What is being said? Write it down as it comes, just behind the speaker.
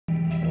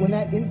when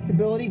that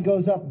instability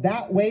goes up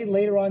that way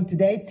later on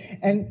today.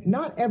 And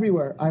not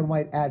everywhere, I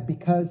might add,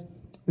 because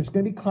there's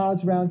going to be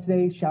clouds around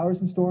today, showers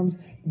and storms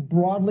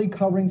broadly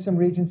covering some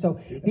regions. So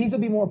these will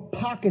be more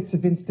pockets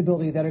of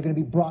instability that are going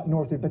to be brought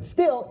northward, but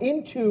still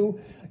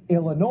into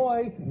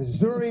Illinois,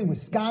 Missouri,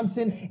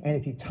 Wisconsin. And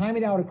if you time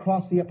it out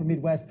across the upper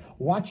Midwest,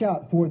 watch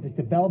out for the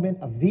development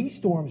of these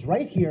storms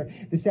right here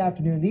this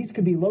afternoon. These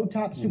could be low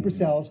top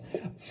supercells,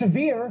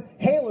 severe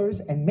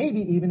hailers, and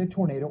maybe even a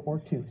tornado or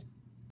two.